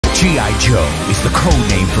G.I. Joe is the code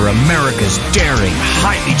name for America's daring,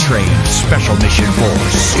 highly trained Special Mission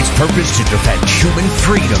Force. Its purpose to defend human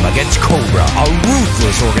freedom against Cobra, a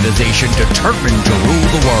ruthless organization determined to rule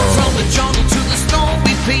the world. From the jungle to the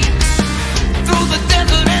snowy peaks,